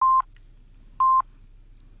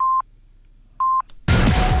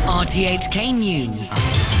RTHK News.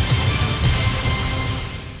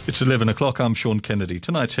 It's 11 o'clock. I'm Sean Kennedy.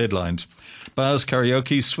 Tonight's headlines. Bars,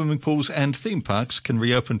 karaoke, swimming pools and theme parks can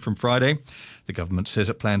reopen from Friday. The government says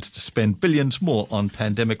it plans to spend billions more on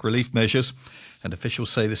pandemic relief measures. And officials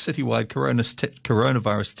say the citywide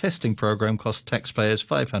coronavirus testing program cost taxpayers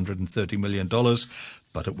 $530 million,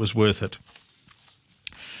 but it was worth it.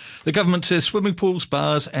 The government says swimming pools,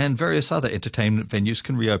 bars and various other entertainment venues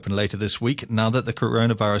can reopen later this week now that the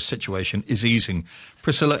coronavirus situation is easing.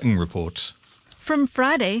 Priscilla Ng reports. From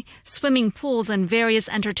Friday, swimming pools and various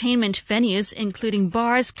entertainment venues, including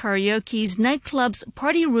bars, karaokes, nightclubs,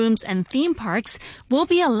 party rooms and theme parks, will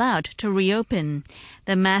be allowed to reopen.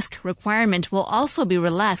 The mask requirement will also be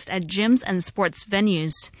relaxed at gyms and sports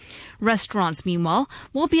venues. Restaurants, meanwhile,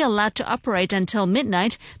 will be allowed to operate until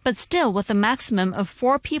midnight, but still with a maximum of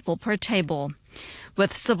 4 people per table.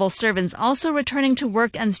 With civil servants also returning to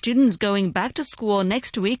work and students going back to school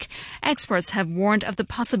next week, experts have warned of the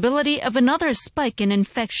possibility of another spike in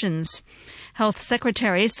infections. Health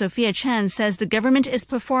Secretary Sophia Chan says the government is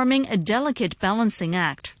performing a delicate balancing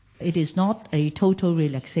act. It is not a total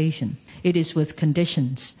relaxation. It is with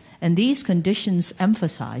conditions. And these conditions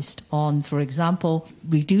emphasized on, for example,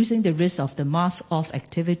 reducing the risk of the mask-off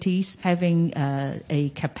activities, having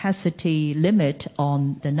a capacity limit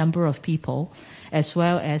on the number of people, as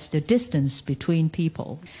well as the distance between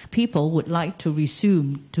people. People would like to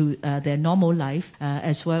resume to their normal life,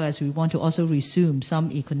 as well as we want to also resume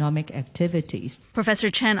some economic activities.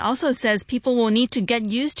 Professor Chen also says people will need to get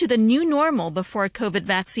used to the new normal before COVID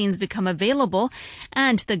vaccines become available,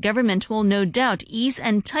 and the government will no doubt ease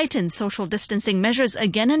and tighten social distancing measures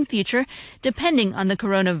again in future, depending on the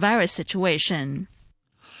coronavirus situation.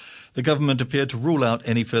 The government appeared to rule out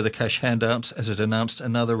any further cash handouts as it announced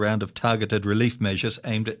another round of targeted relief measures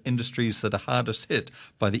aimed at industries that are hardest hit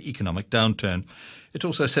by the economic downturn. It's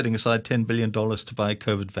also setting aside $10 billion to buy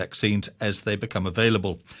COVID vaccines as they become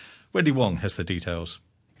available. Wendy Wong has the details.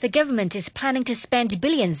 The government is planning to spend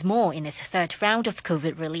billions more in its third round of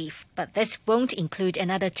COVID relief, but this won't include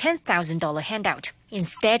another $10,000 handout.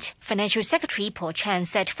 Instead, Financial Secretary Paul Chan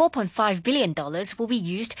said $4.5 billion will be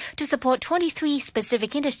used to support 23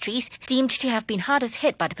 specific industries deemed to have been hardest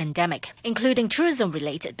hit by the pandemic, including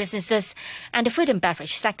tourism-related businesses and the food and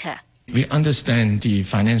beverage sector. We understand the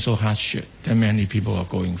financial hardship that many people are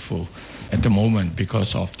going through at the moment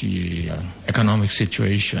because of the economic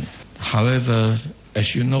situation. However,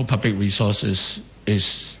 as you know, public resources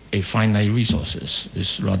is a finite resources,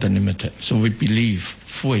 is rather limited. So we believe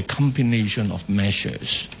through a combination of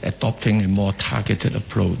measures, adopting a more targeted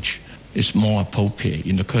approach is more appropriate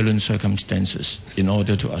in the current circumstances in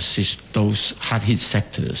order to assist those hard-hit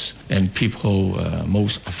sectors and people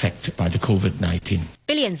most affected by the COVID-19.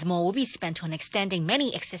 Billions more will be spent on extending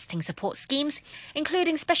many existing support schemes,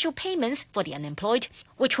 including special payments for the unemployed,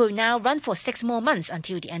 which will now run for 6 more months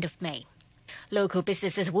until the end of May. Local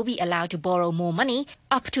businesses will be allowed to borrow more money,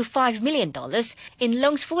 up to $5 million, in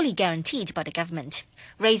loans fully guaranteed by the government.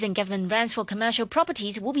 Raising government rents for commercial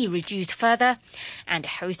properties will be reduced further, and a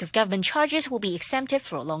host of government charges will be exempted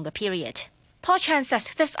for a longer period. Paul Chan says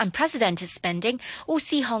this unprecedented spending will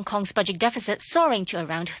see Hong Kong's budget deficit soaring to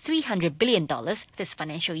around $300 billion this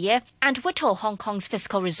financial year and whittle Hong Kong's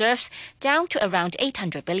fiscal reserves down to around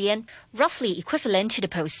 $800 billion, roughly equivalent to the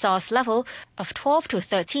post-SARS level of 12 to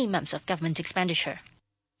 13 months of government expenditure.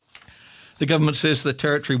 The government says the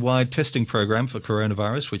territory-wide testing program for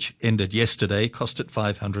coronavirus, which ended yesterday, cost it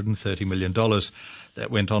 $530 million. That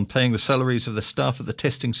went on paying the salaries of the staff at the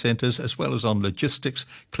testing centres as well as on logistics,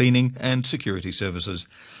 cleaning and security services.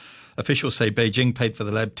 Officials say Beijing paid for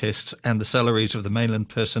the lab tests and the salaries of the mainland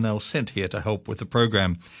personnel sent here to help with the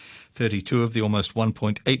program. 32 of the almost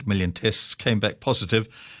 1.8 million tests came back positive,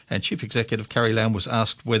 and Chief Executive Carrie Lam was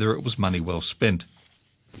asked whether it was money well spent.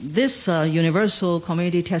 This universal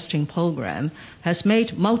community testing program has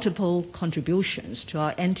made multiple contributions to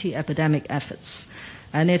our anti-epidemic efforts.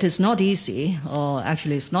 And it is not easy, or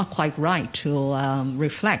actually it's not quite right, to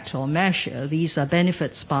reflect or measure these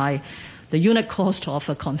benefits by the unit cost of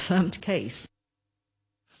a confirmed case.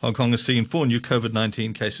 Hong Kong has seen 4 new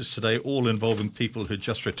COVID-19 cases today, all involving people who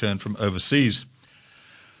just returned from overseas.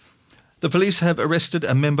 The police have arrested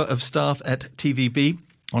a member of staff at TVB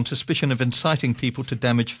on suspicion of inciting people to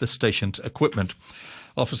damage the station's equipment.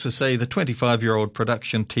 Officers say the 25-year-old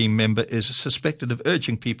production team member is suspected of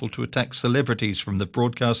urging people to attack celebrities from the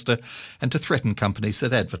broadcaster and to threaten companies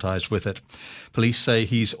that advertise with it. Police say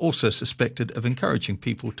he's also suspected of encouraging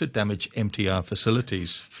people to damage MTR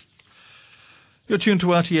facilities. You're tuned to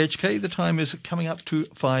RTHK. The time is coming up to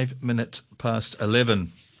 5 minutes past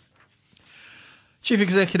 11. Chief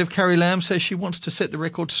Executive Carrie Lam says she wants to set the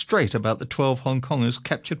record straight about the 12 Hong Kongers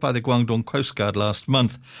captured by the Guangdong Coast Guard last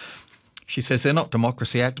month. She says they're not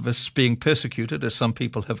democracy activists being persecuted, as some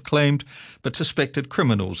people have claimed, but suspected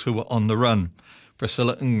criminals who were on the run.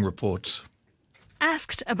 Priscilla Ng reports.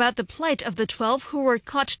 Asked about the plight of the 12 who were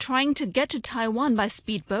caught trying to get to Taiwan by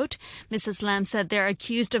speedboat, Mrs. Lam said they're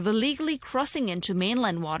accused of illegally crossing into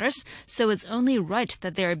mainland waters, so it's only right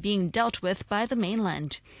that they are being dealt with by the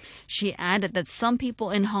mainland. She added that some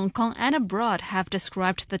people in Hong Kong and abroad have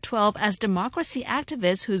described the 12 as democracy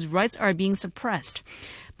activists whose rights are being suppressed.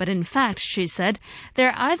 But in fact, she said,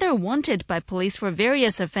 they're either wanted by police for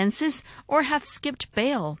various offences or have skipped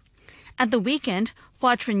bail. At the weekend,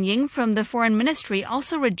 Hua Chunying from the Foreign Ministry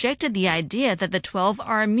also rejected the idea that the 12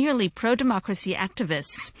 are merely pro-democracy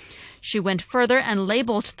activists. She went further and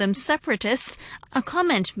labelled them separatists, a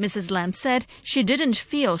comment Mrs. Lam said she didn't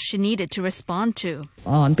feel she needed to respond to.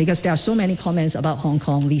 Because there are so many comments about Hong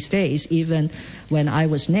Kong these days, even when I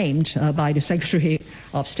was named by the Secretary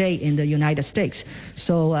of State in the United States.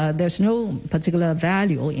 So there's no particular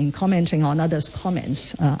value in commenting on others'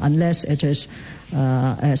 comments unless it is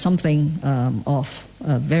something of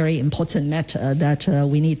a very important matter that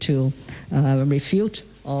we need to refute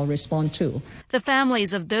or respond to. The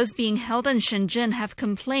families of those being held in Shenzhen have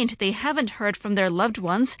complained they haven't heard from their loved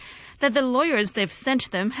ones, that the lawyers they've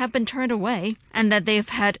sent them have been turned away, and that they've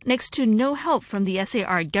had next to no help from the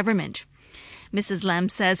SAR government. Mrs. Lam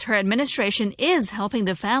says her administration is helping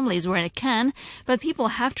the families where it can, but people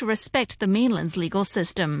have to respect the mainland's legal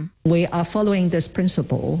system. We are following this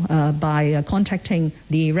principle by contacting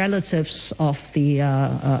the relatives of the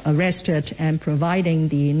arrested and providing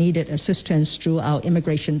the needed assistance through our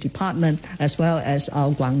immigration department as well as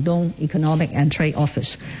our Guangdong Economic and Trade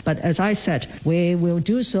Office. But as I said, we will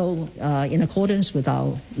do so in accordance with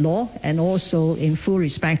our law and also in full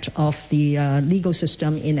respect of the legal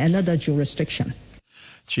system in another jurisdiction.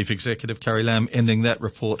 Chief Executive Carrie Lam ending that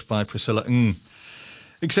report by Priscilla Ng.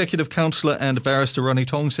 Executive Councillor and Barrister Ronnie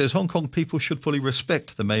Tong says Hong Kong people should fully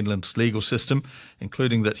respect the mainland's legal system,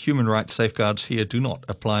 including that human rights safeguards here do not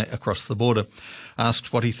apply across the border.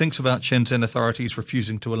 Asked what he thinks about Shenzhen authorities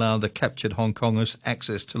refusing to allow the captured Hong Kongers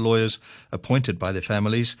access to lawyers appointed by their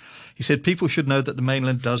families, he said people should know that the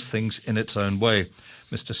mainland does things in its own way.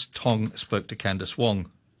 Mr. Tong spoke to Candice Wong.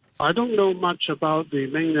 I don't know much about the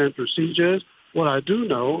mainland procedures. What I do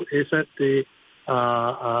know is that the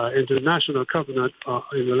international covenant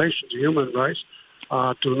in relation to human rights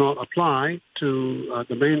do not apply to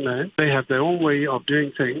the mainland. They have their own way of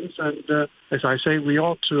doing things, and as I say, we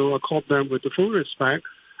ought to accord them with the full respect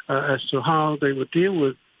as to how they would deal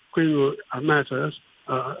with criminal matters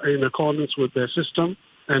in accordance with their system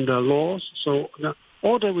and their laws. So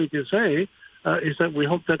all that we can say is that we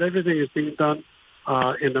hope that everything is being done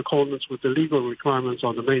in accordance with the legal requirements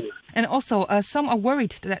on the mainland. And also, some are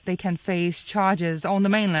worried that they can face charges on the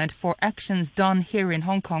mainland for actions done here in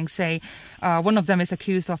Hong Kong. Say, one of them is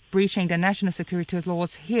accused of breaching the national security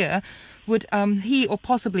laws here. Would he or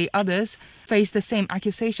possibly others face the same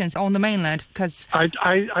accusations on the mainland? Because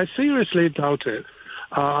I seriously doubt it.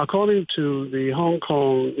 According to the Hong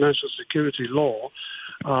Kong national security law,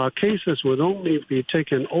 cases would only be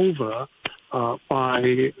taken over by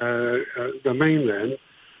the mainland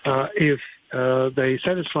if they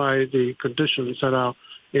satisfy the conditions set out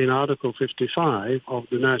in Article 55 of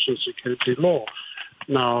the National Security Law.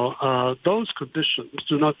 Now, those conditions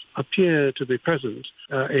do not appear to be present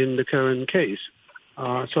in the current case.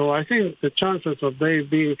 So I think the chances of they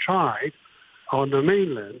being tried on the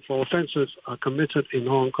mainland for offences committed in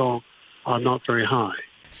Hong Kong are not very high.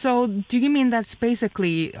 So do you mean that's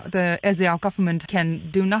basically the SAR government can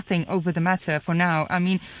do nothing over the matter for now? I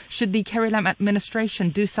mean, should the Carrie Lam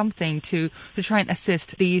administration do something to try and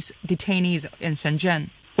assist these detainees in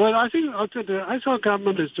Shenzhen? Well, I think the SAR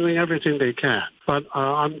government is doing everything they can, but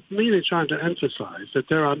I'm merely trying to emphasize that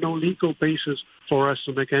there are no legal basis for us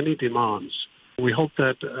to make any demands. We hope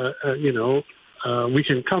that, we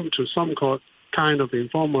can come to some kind of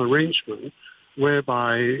informal arrangement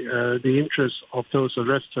whereby the interests of those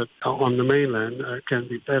arrested on the mainland can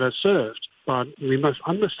be better served. But we must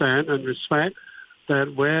understand and respect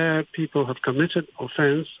that where people have committed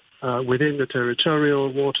offence within the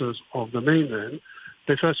territorial waters of the mainland,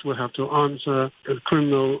 they first will have to answer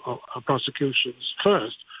criminal prosecutions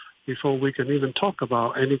first before we can even talk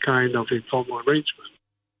about any kind of informal arrangement.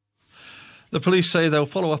 The police say they'll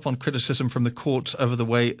follow up on criticism from the courts over the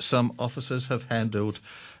way some officers have handled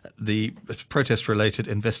the protest-related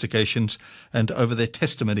investigations and over their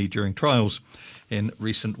testimony during trials. In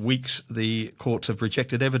recent weeks, the courts have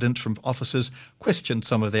rejected evidence from officers, questioned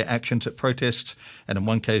some of their actions at protests, and in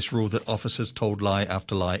one case ruled that officers told lie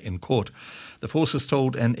after lie in court. The forces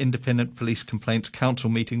told an independent police complaints council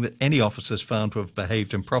meeting that any officers found to have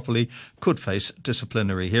behaved improperly could face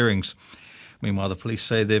disciplinary hearings. Meanwhile, the police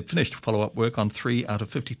say they've finished follow-up work on 3 out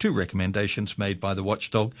of 52 recommendations made by the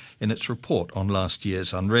watchdog in its report on last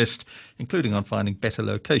year's unrest, including on finding better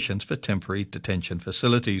locations for temporary detention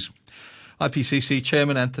facilities. IPCC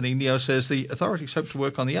Chairman Anthony Neo says the authorities hope to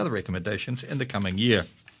work on the other recommendations in the coming year.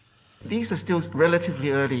 These are still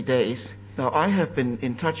relatively early days. Now, I have been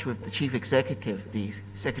in touch with the Chief Executive, the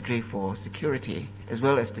Secretary for Security, as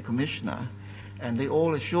well as the Commissioner, and they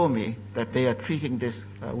all assure me that they are treating this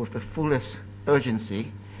with the fullest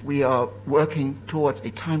urgency. We are working towards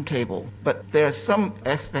a timetable, but there are some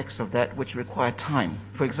aspects of that which require time.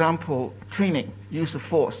 For example, training, use of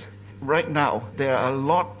force. Right now, there are a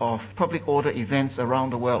lot of public order events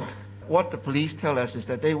around the world. What the police tell us is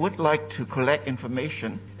that they would like to collect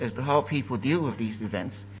information as to how people deal with these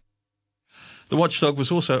events. The watchdog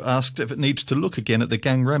was also asked if it needs to look again at the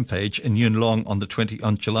gang rampage in Yuen Long on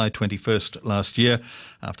July 21st last year,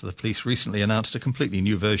 after the police recently announced a completely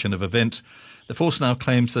new version of events. The force now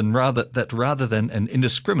claims that rather than an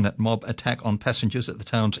indiscriminate mob attack on passengers at the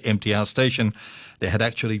town's MTR station, there had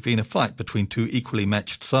actually been a fight between two equally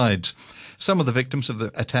matched sides. Some of the victims of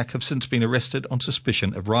the attack have since been arrested on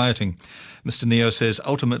suspicion of rioting. Mr. Neo says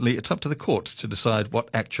ultimately it's up to the courts to decide what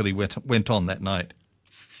actually went on that night.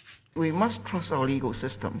 We must trust our legal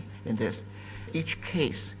system in this. Each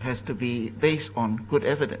case has to be based on good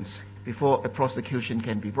evidence before a prosecution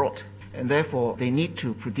can be brought. And therefore, they need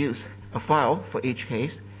to produce a file for each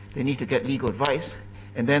case. They need to get legal advice.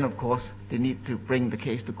 And then, of course, they need to bring the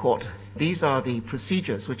case to court. These are the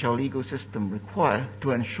procedures which our legal system require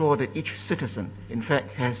to ensure that each citizen, in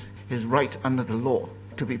fact, has his right under the law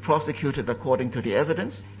to be prosecuted according to the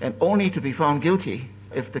evidence and only to be found guilty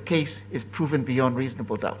if the case is proven beyond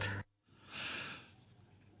reasonable doubt.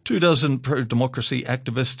 24 pro-democracy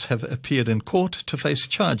activists have appeared in court to face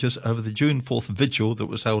charges over the June 4th vigil that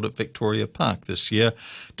was held at Victoria Park this year,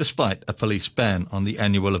 despite a police ban on the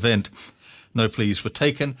annual event. No pleas were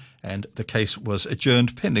taken, and the case was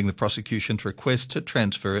adjourned pending the prosecution's request to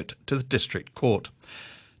transfer it to the district court.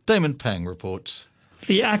 Damon Pang reports.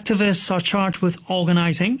 The activists are charged with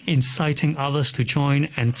organising, inciting others to join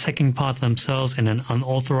and taking part themselves in an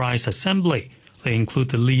unauthorised assembly. They include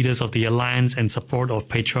the leaders of the Alliance in Support of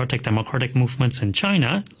Patriotic Democratic Movements in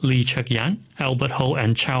China, Lee Cheuk-yan, Albert Ho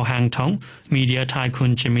and Chow Hang-tung, media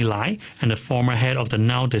tycoon Jimmy Lai, and the former head of the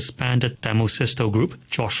now disbanded Demosisto group,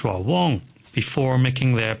 Joshua Wong. Before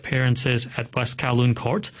making their appearances at West Kowloon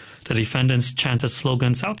Court, the defendants chanted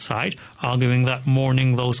slogans outside, arguing that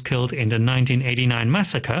mourning those killed in the 1989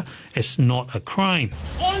 massacre is not a crime.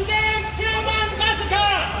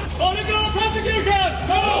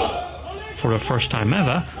 For the first time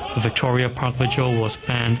ever, the Victoria Park Vigil was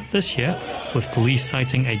banned this year, with police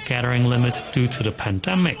citing a gathering limit due to the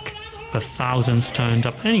pandemic. But thousands turned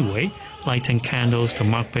up anyway, lighting candles to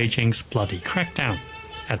mark Beijing's bloody crackdown.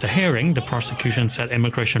 At the hearing, the prosecution said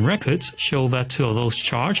immigration records show that two of those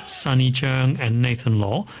charged, Sunny Zheng and Nathan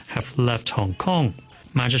Law, have left Hong Kong.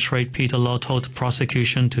 Magistrate Peter Law told the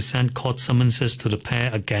prosecution to send court summonses to the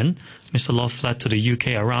pair again. Mr. Law fled to the UK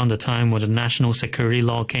around the time when the national security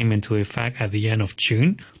law came into effect at the end of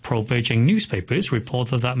June. Pro-Beijing newspapers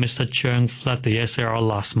reported that Mr. Zheng fled the SAR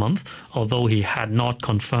last month, although he had not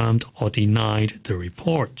confirmed or denied the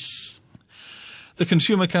reports. The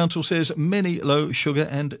Consumer Council says many low-sugar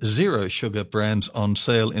and zero-sugar brands on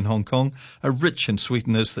sale in Hong Kong are rich in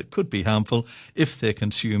sweeteners that could be harmful if they're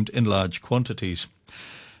consumed in large quantities.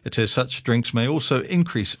 It says such drinks may also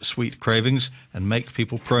increase sweet cravings and make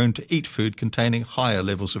people prone to eat food containing higher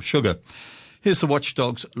levels of sugar. Here's the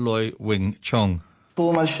watchdog's Loy Wing Chong.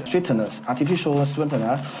 Too much sweeteners, artificial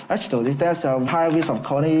sweetener, actually there's a high risk of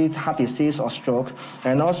coronary heart disease or stroke,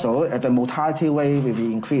 and also the mortality rate will be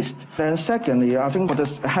increased. Then secondly, I think for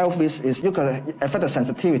the health risk is you can affect the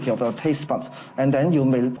sensitivity of the taste buds, and then you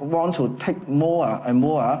may want to take more and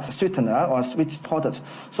more sweetener or sweet products,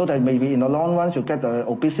 so that maybe in the long run you get the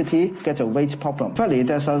obesity, get a weight problem. Thirdly,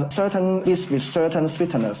 there's a certain risk with certain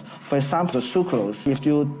sweeteners. For example, the sucrose. If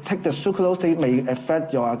you take the sucrose, it may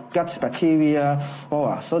affect your gut bacteria,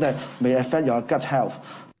 so that may affect your gut health.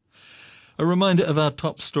 A reminder of our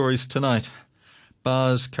top stories tonight.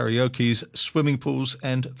 Bars, karaokes, swimming pools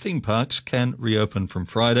and theme parks can reopen from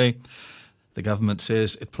Friday. The government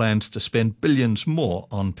says it plans to spend billions more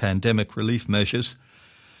on pandemic relief measures,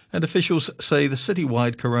 and officials say the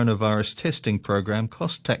citywide coronavirus testing program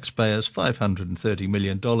cost taxpayers $530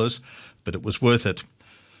 million, but it was worth it.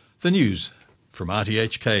 The news from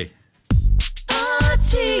RTHK.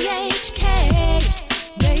 RTHK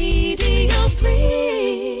Radio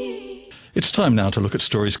 3. It's time now to look at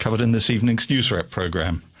stories covered in this evening's News Wrap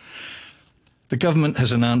programme. The government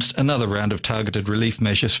has announced another round of targeted relief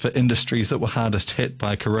measures for industries that were hardest hit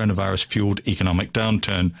by coronavirus-fuelled economic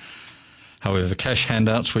downturn. However, cash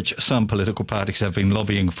handouts, which some political parties have been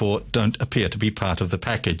lobbying for, don't appear to be part of the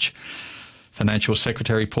package. Financial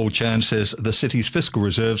Secretary Paul Chan says the city's fiscal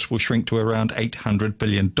reserves will shrink to around $800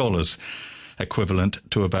 billion, equivalent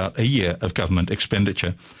to about a year of government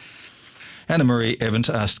expenditure. Anna-Marie Evans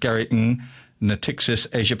asked Gary Ng, Natixis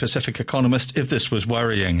Asia-Pacific economist, if this was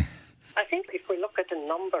worrying. I think if we look at the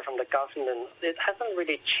number from the government, it hasn't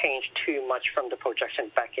really changed too much from the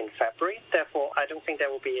projection back in February. Therefore, I don't think there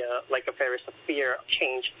will be a very severe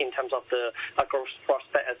change in terms of the growth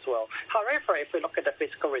prospect as well. However, if we look at the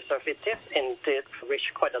fiscal reserve, it did indeed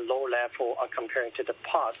reach quite a low level comparing to the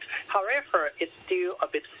past. However, it's still a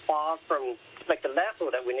bit far from the level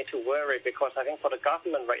that we need to worry, because I think for the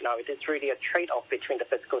government right now, it is really a trade-off between the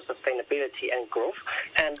fiscal sustainability and growth.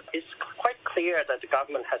 And it's quite clear that the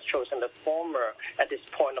government has chosen the former at this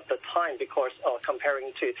point of the time, because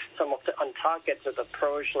comparing to some of the untargeted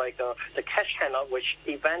approach like the cash handout, which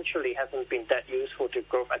eventually hasn't been that useful to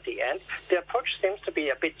growth at the end, the approach seems to be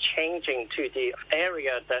a bit changing to the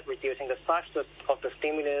area that reducing the size of the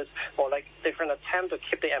stimulus or different attempt to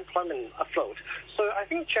keep the employment afloat. So I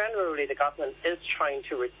think generally the government is trying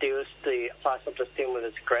to reduce the size of the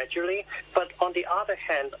stimulus gradually. But on the other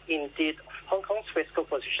hand, indeed, Hong Kong's fiscal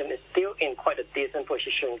position is still in quite a decent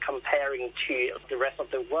position comparing to the rest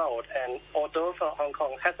of the world. And although Hong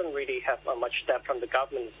Kong hasn't really had much debt from the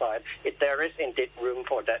government side, there is indeed room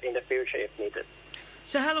for that in the future if needed.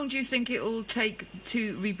 So how long do you think it will take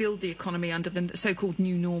to rebuild the economy under the so-called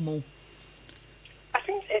new normal? I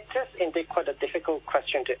think it is indeed quite a difficult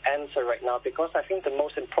question to answer right now, because I think the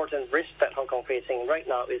most important risk that Hong Kong is facing right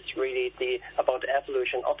now is really about the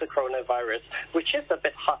evolution of the coronavirus, which is a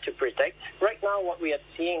bit hard to predict. Right now, what we are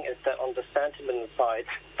seeing is that on the sentiment side,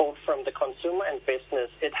 both from the consumer and business,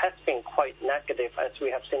 it has been quite negative, as we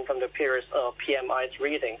have seen from the previous PMI's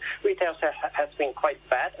reading. Retail has been quite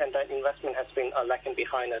bad, and that investment has been lagging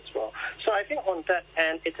behind as well. So I think on that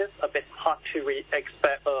end, it is a bit hard to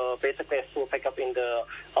expect basically a full pickup in the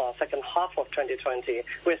second half of 2020.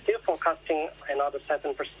 We're still forecasting another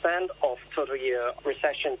 7% of total year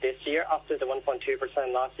recession this year after the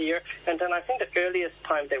 1.2% last year. And then I think the earliest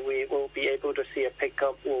time that we will be able to see a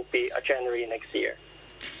pickup will be January next year.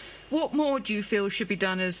 What more do you feel should be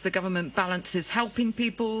done as the government balances helping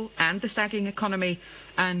people and the sagging economy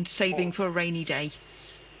and saving for a rainy day?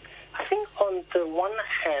 I think on the one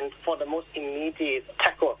hand, for the most immediate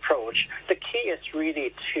tackle approach, the key is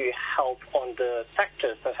really to help on the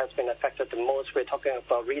sectors that has been affected the most. We're talking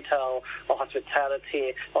about retail or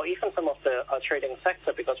hospitality or even some of the trading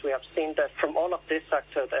sector, because we have seen that from all of this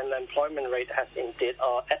sector, the unemployment rate has indeed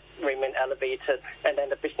remained elevated, and then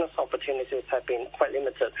the business opportunities have been quite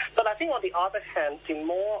limited. But I think on the other hand, the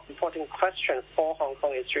more important question for Hong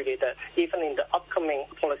Kong is really that even in the upcoming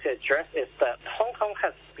policy address is that Hong Kong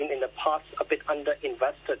has been in the past a bit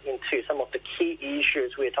underinvested into some of the key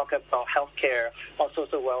issues. We're talking about healthcare or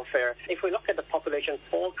social welfare. If we look at the population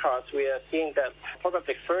forecast, we are seeing that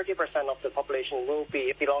probably 30% of the population will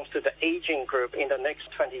belongs to the aging group in the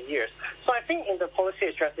next 20 years. So I think in the policy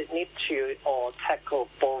address, it needs to tackle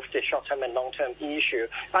both the short-term and long-term issue.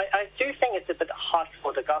 I do think it's a bit hard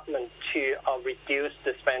for the government to reduce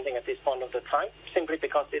the spending at this point of the time, simply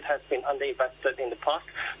because it has been underinvested in the past.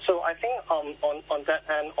 So I think on that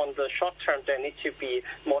end, on the short term, there needs to be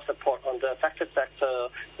more support on the affected sector,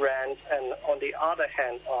 rent, and on the other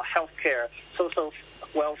hand, healthcare, social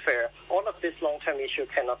welfare. All of this long-term issue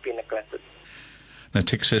cannot be neglected.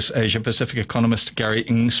 Natixis Asia-Pacific economist Gary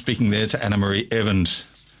Ng speaking there to Anna-Marie Evans.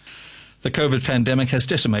 The COVID pandemic has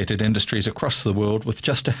decimated industries across the world, with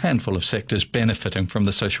just a handful of sectors benefiting from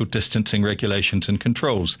the social distancing regulations and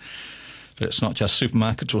controls. But it's not just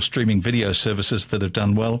supermarkets or streaming video services that have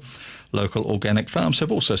done well. Local organic farms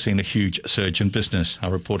have also seen a huge surge in business.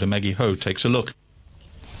 Our reporter Maggie Ho takes a look.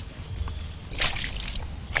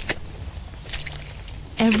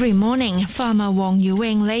 Every morning, farmer Wong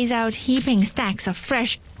Yuwing lays out heaping stacks of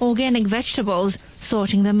fresh organic vegetables,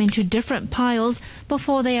 sorting them into different piles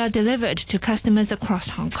before they are delivered to customers across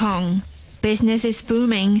Hong Kong. Business is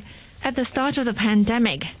booming. At the start of the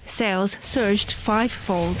pandemic, sales surged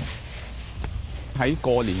fivefold. 喺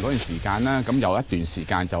過年嗰段時間啦，咁有一段時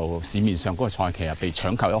間就市面上嗰個菜期係被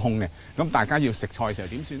搶購一空嘅，咁大家要食菜嘅時候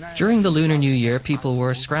點算呢？ During the Lunar New Year, people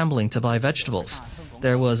were scrambling to buy vegetables.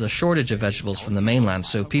 There was a shortage of vegetables from the mainland,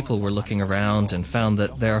 so people were looking around and found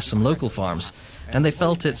that there are some local farms, and they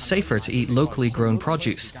felt it's safer to eat locally grown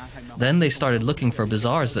produce. Then they started looking for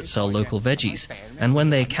bazaars that sell local veggies, and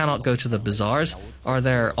when they cannot go to the bazaars, are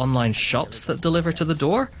there online shops that deliver to the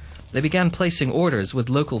door? They began placing orders with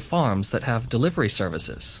local farms that have delivery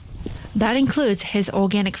services. That includes his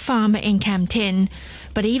organic farm in Cam Tin.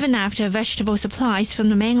 But even after vegetable supplies from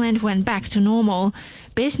the mainland went back to normal,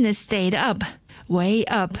 business stayed up, way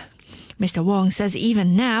up. Mr. Wong says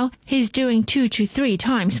even now he's doing 2 to 3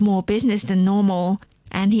 times more business than normal.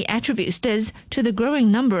 And he attributes this to the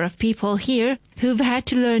growing number of people here who've had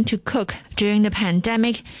to learn to cook during the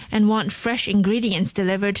pandemic and want fresh ingredients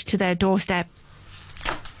delivered to their doorstep.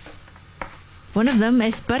 One of them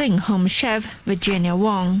is budding home chef Virginia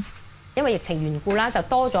Wong. 因為疫情緣故啦，就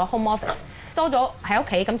多咗 home office， 多咗喺屋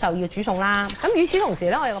企咁就要煮餸啦。咁與此同時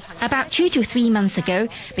咧，我有個朋友 About 2 to 3 months ago,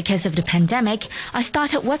 because of the pandemic, I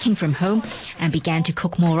started working from home and began to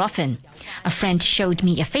cook more often. A friend showed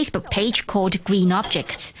me a Facebook page called Green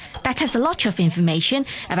Objects that has a lot of information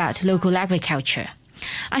about local agriculture.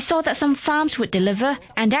 I saw that some farms would deliver,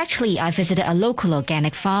 and actually I visited a local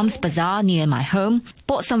organic farms bazaar near my home,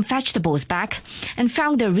 bought some vegetables back, and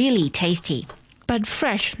found they're really tasty. But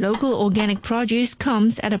fresh, local organic produce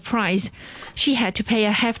comes at a price. She had to pay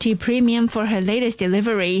a hefty premium for her latest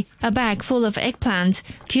delivery, a bag full of eggplants,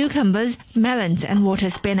 cucumbers, melons and water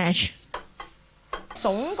spinach.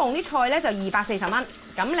 總共啲菜咧就240蚊，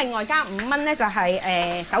咁另外加5蚊咧就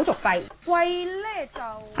係手續費。貴咧就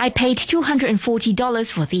I paid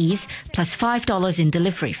 $240 for these, plus $5 in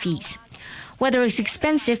delivery fees. Whether it's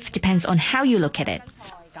expensive depends on how you look at it.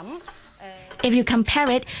 If you compare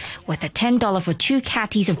it with the $10 for 2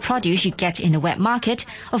 catties of produce you get in the wet market,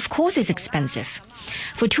 of course it's expensive.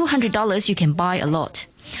 For $200 you can buy a lot.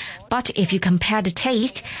 But if you compare the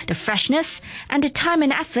taste, the freshness, and the time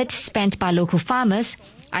and effort spent by local farmers,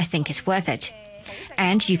 I think it's worth it.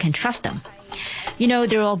 And you can trust them. You know,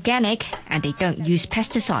 they're organic and they don't use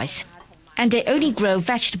pesticides. And they only grow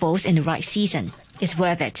vegetables in the right season. It's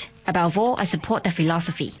worth it. Above all, I support their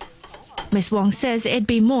philosophy. Ms. Wong says it'd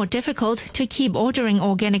be more difficult to keep ordering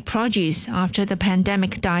organic produce after the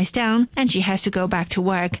pandemic dies down and she has to go back to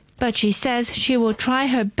work. But she says she will try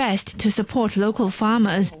her best to support local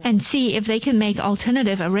farmers and see if they can make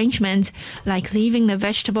alternative arrangements, like leaving the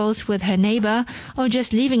vegetables with her neighbour or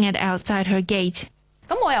just leaving it outside her gate.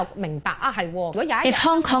 If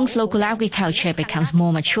Hong Kong's local agriculture becomes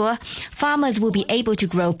more mature, farmers will be able to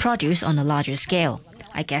grow produce on a larger scale.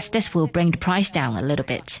 I guess this will bring the price down a little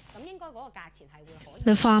bit.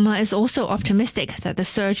 The farmer is also optimistic that the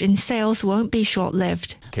surge in sales won't be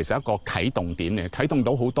short-lived. This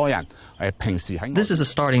is a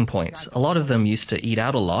starting point. A lot of them used to eat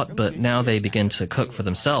out a lot, but now they begin to cook for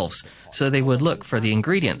themselves, so they would look for the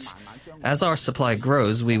ingredients. As our supply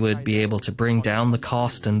grows, we would be able to bring down the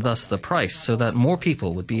cost and thus the price so that more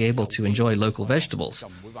people would be able to enjoy local vegetables.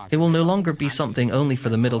 It will no longer be something only for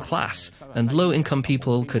the middle class, and low-income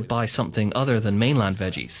people could buy something other than mainland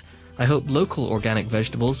veggies. I hope local organic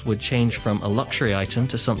vegetables would change from a luxury item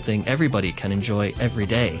to something everybody can enjoy every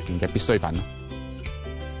day.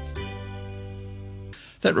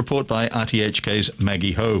 That report by RTHK's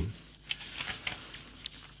Maggie Ho.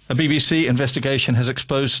 A BBC investigation has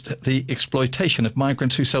exposed the exploitation of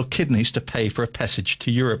migrants who sell kidneys to pay for a passage to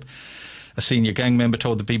Europe. A senior gang member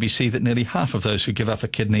told the BBC that nearly half of those who give up a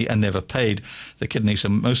kidney are never paid. The kidneys are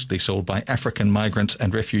mostly sold by African migrants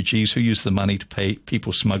and refugees who use the money to pay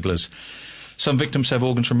people smugglers. Some victims have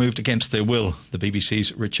organs removed against their will, the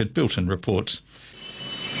BBC's Richard Bilton reports.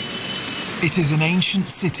 It is an ancient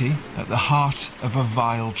city at the heart of a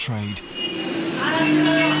vile trade.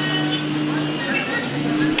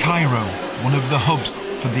 Cairo, one of the hubs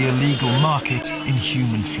for the illegal market in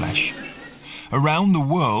human flesh. Around the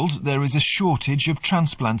world, there is a shortage of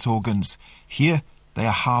transplant organs. Here, they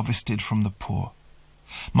are harvested from the poor.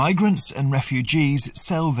 Migrants and refugees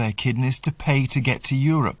sell their kidneys to pay to get to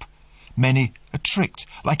Europe. Many are tricked,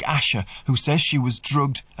 like Asha, who says she was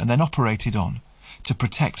drugged and then operated on. To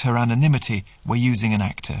protect her anonymity, we're using an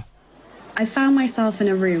actor. I found myself in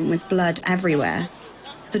a room with blood everywhere.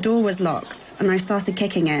 The door was locked, and I started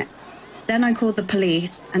kicking it. Then I called the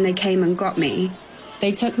police, and they came and got me.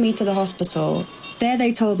 They took me to the hospital. There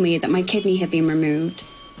they told me that my kidney had been removed.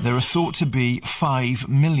 There are thought to be 5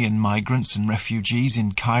 million migrants and refugees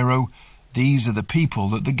in Cairo. These are the people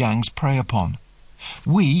that the gangs prey upon.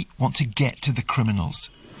 We want to get to the criminals.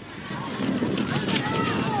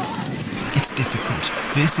 It's it's difficult.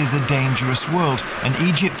 This is a dangerous world, and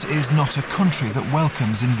Egypt is not a country that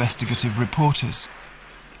welcomes investigative reporters.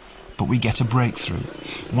 But we get a breakthrough.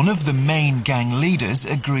 One of the main gang leaders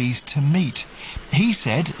agrees to meet. He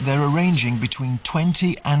said they're arranging between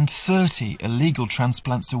 20 and 30 illegal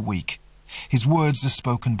transplants a week. His words are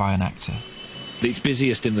spoken by an actor. It's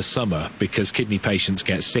busiest in the summer because kidney patients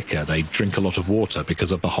get sicker. They drink a lot of water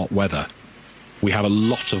because of the hot weather. We have a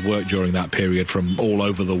lot of work during that period from all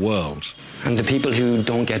over the world. And the people who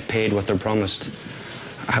don't get paid what they're promised,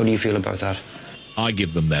 how do you feel about that? I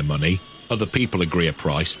give them their money. Other people agree a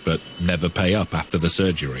price but never pay up after the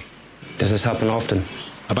surgery. Does this happen often?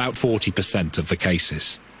 About 40% of the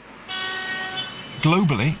cases.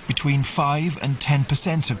 Globally, between 5 and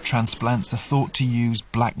 10% of transplants are thought to use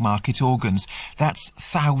black market organs. That's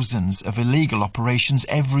thousands of illegal operations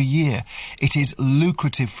every year. It is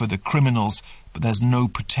lucrative for the criminals, but there's no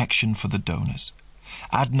protection for the donors.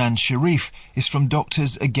 Adnan Sharif is from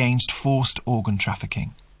Doctors Against Forced Organ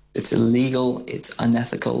Trafficking. It's illegal, it's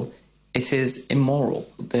unethical, it is immoral.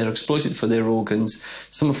 They're exploited for their organs.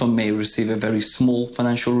 Some of them may receive a very small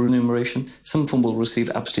financial remuneration. Some of them will receive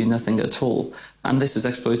absolutely nothing at all. And this is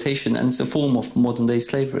exploitation, and it's a form of modern-day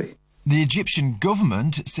slavery. The Egyptian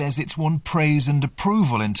government says it's won praise and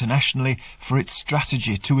approval internationally for its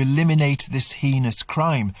strategy to eliminate this heinous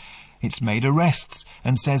crime. It's made arrests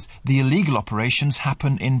and says the illegal operations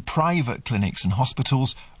happen in private clinics and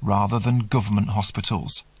hospitals rather than government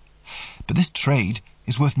hospitals. But this trade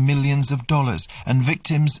is worth millions of dollars, and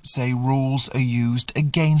victims say rules are used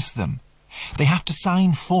against them. They have to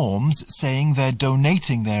sign forms saying they're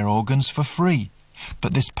donating their organs for free,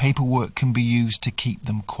 but this paperwork can be used to keep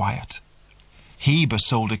them quiet. Heba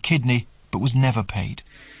sold a kidney but was never paid.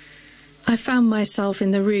 I found myself in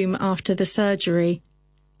the room after the surgery.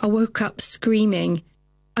 I woke up screaming.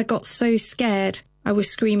 I got so scared. I was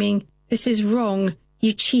screaming, "This is wrong.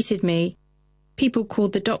 You cheated me." People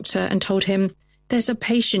called the doctor and told him, "There's a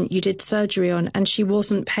patient you did surgery on and she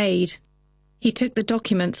wasn't paid." He took the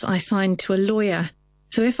documents I signed to a lawyer.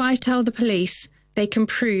 So if I tell the police, they can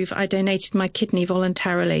prove I donated my kidney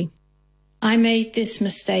voluntarily. I made this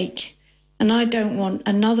mistake, and I don't want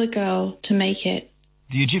another girl to make it.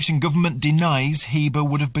 The Egyptian government denies Heba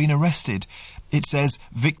would have been arrested. It says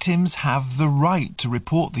victims have the right to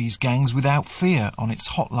report these gangs without fear on its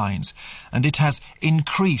hotlines, and it has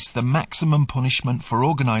increased the maximum punishment for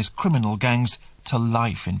organised criminal gangs to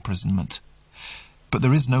life imprisonment. But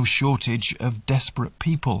there is no shortage of desperate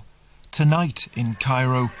people. Tonight in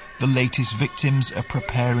Cairo, the latest victims are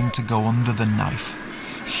preparing to go under the knife.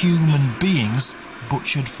 Human beings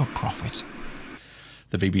butchered for profit.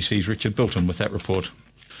 The BBC's Richard Bilton with that report.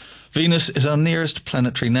 Venus is our nearest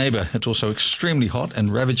planetary neighbour. It's also extremely hot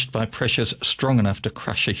and ravaged by pressures strong enough to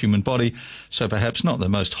crush a human body, so perhaps not the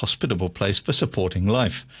most hospitable place for supporting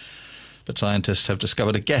life. But scientists have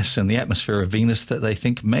discovered a gas in the atmosphere of Venus that they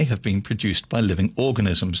think may have been produced by living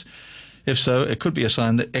organisms. If so, it could be a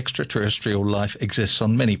sign that extraterrestrial life exists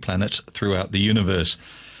on many planets throughout the universe.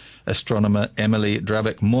 Astronomer Emily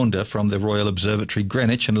Drabeck-Maunder from the Royal Observatory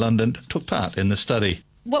Greenwich in London took part in the study.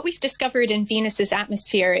 What we've discovered in Venus's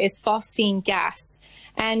atmosphere is phosphine gas.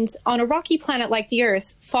 And on a rocky planet like the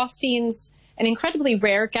Earth, phosphine's an incredibly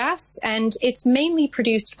rare gas, and it's mainly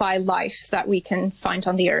produced by life that we can find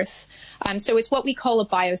on the Earth. So it's what we call a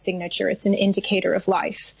biosignature. It's an indicator of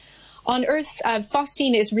life. On Earth,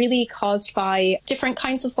 phosphine is really caused by different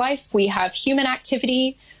kinds of life. We have human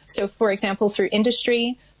activity, so for example, through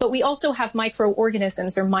industry, but we also have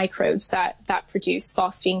microorganisms or microbes that produce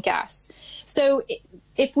phosphine gas. So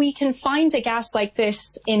if we can find a gas like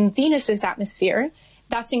this in Venus's atmosphere,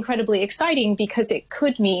 that's incredibly exciting because it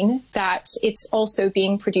could mean that it's also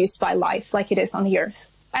being produced by life like it is on the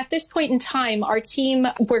Earth. At this point in time, our team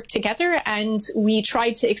worked together and we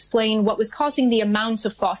tried to explain what was causing the amount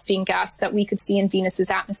of phosphine gas that we could see in Venus's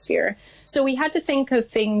atmosphere. So we had to think of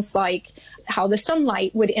things like how the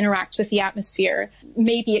sunlight would interact with the atmosphere.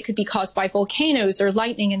 Maybe it could be caused by volcanoes or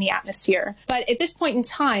lightning in the atmosphere. But at this point in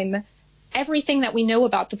time, everything that we know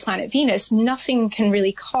about the planet Venus, nothing can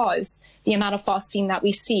really cause the amount of phosphine that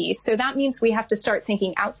we see. So that means we have to start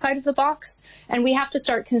thinking outside of the box, and we have to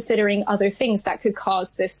start considering other things that could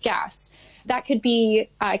cause this gas. That could be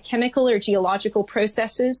chemical or geological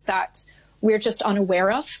processes that we're just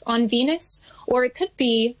unaware of on Venus, or it could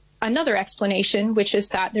be another explanation, which is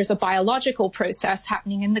that there's a biological process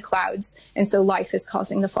happening in the clouds, and so life is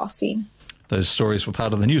causing the phosphine. Those stories were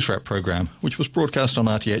part of the News Wrap programme, which was broadcast on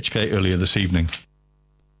RTHK earlier this evening.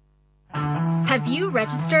 Have you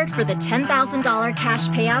registered for the $10,000 cash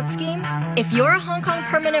payout scheme? If you're a Hong Kong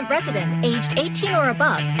permanent resident aged 18 or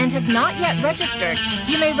above and have not yet registered,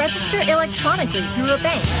 you may register electronically through a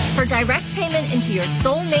bank for direct payment into your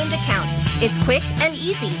sole named account. It's quick and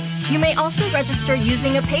easy. You may also register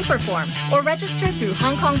using a paper form or register through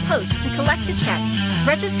Hong Kong Post to collect a check.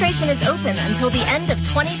 Registration is open until the end of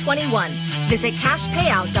 2021. Visit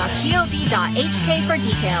cashpayout.gov.hk for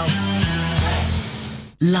details.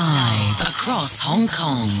 Live across Hong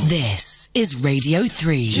Kong, this is Radio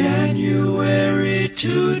 3. January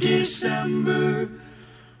to December,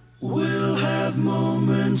 we'll have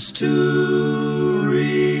moments to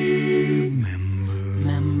remember.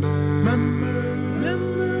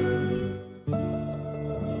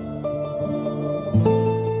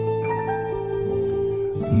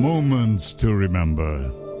 Moments to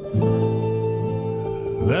remember.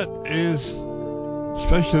 That is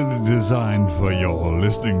specially designed for your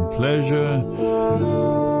listening pleasure.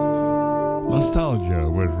 Nostalgia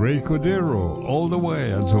with Ray Cordero all the way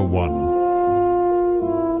until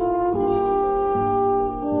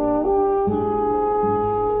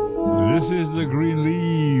 1. This is the green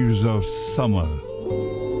leaves of summer.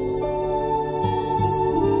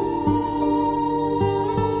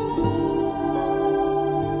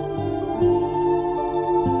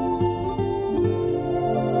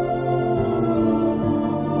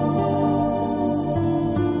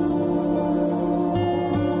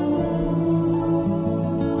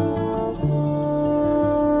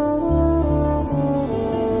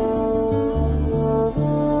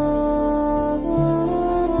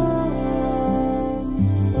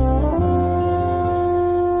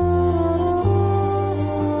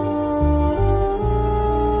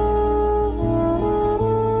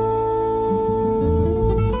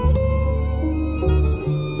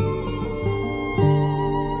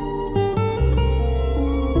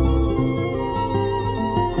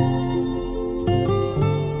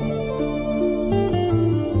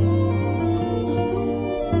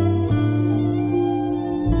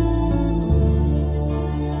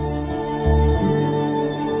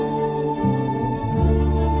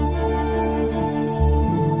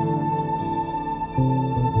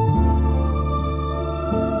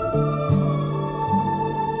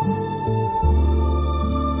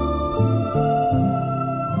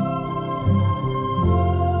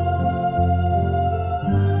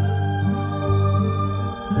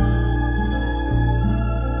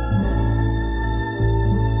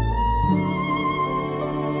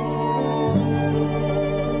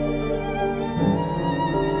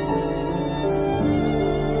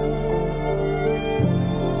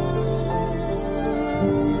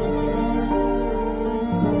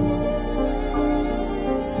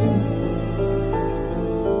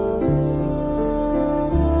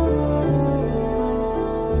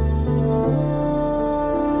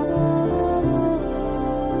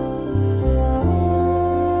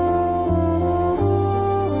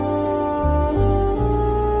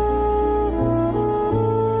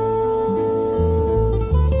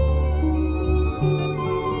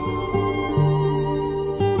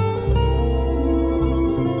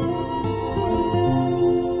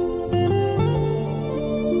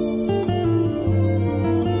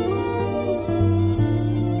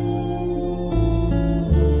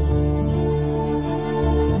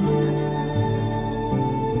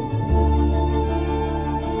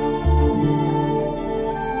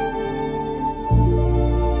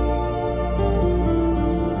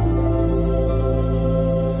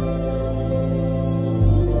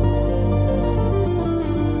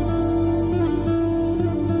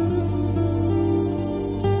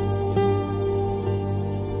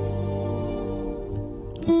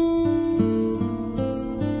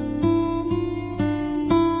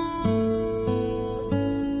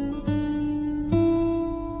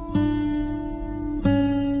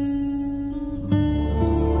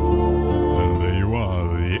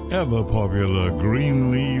 Ever-popular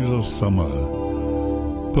Green Leaves of Summer,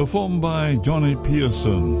 performed by Johnny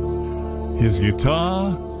Pearson, his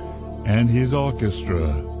guitar and his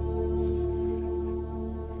orchestra.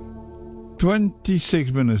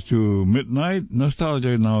 26 minutes to midnight.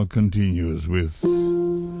 Nostalgia now continues with a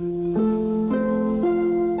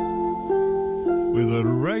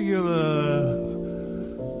regular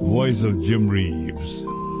voice of Jim Reeves.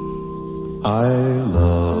 I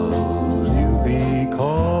love you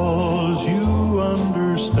because you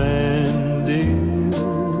understand it.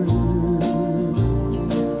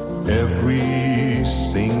 Every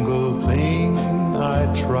single thing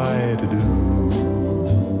I try to do,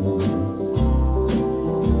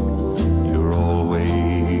 you're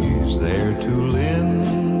always there to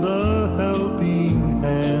lend a helping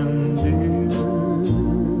hand.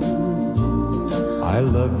 I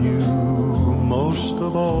love you most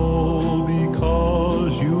of all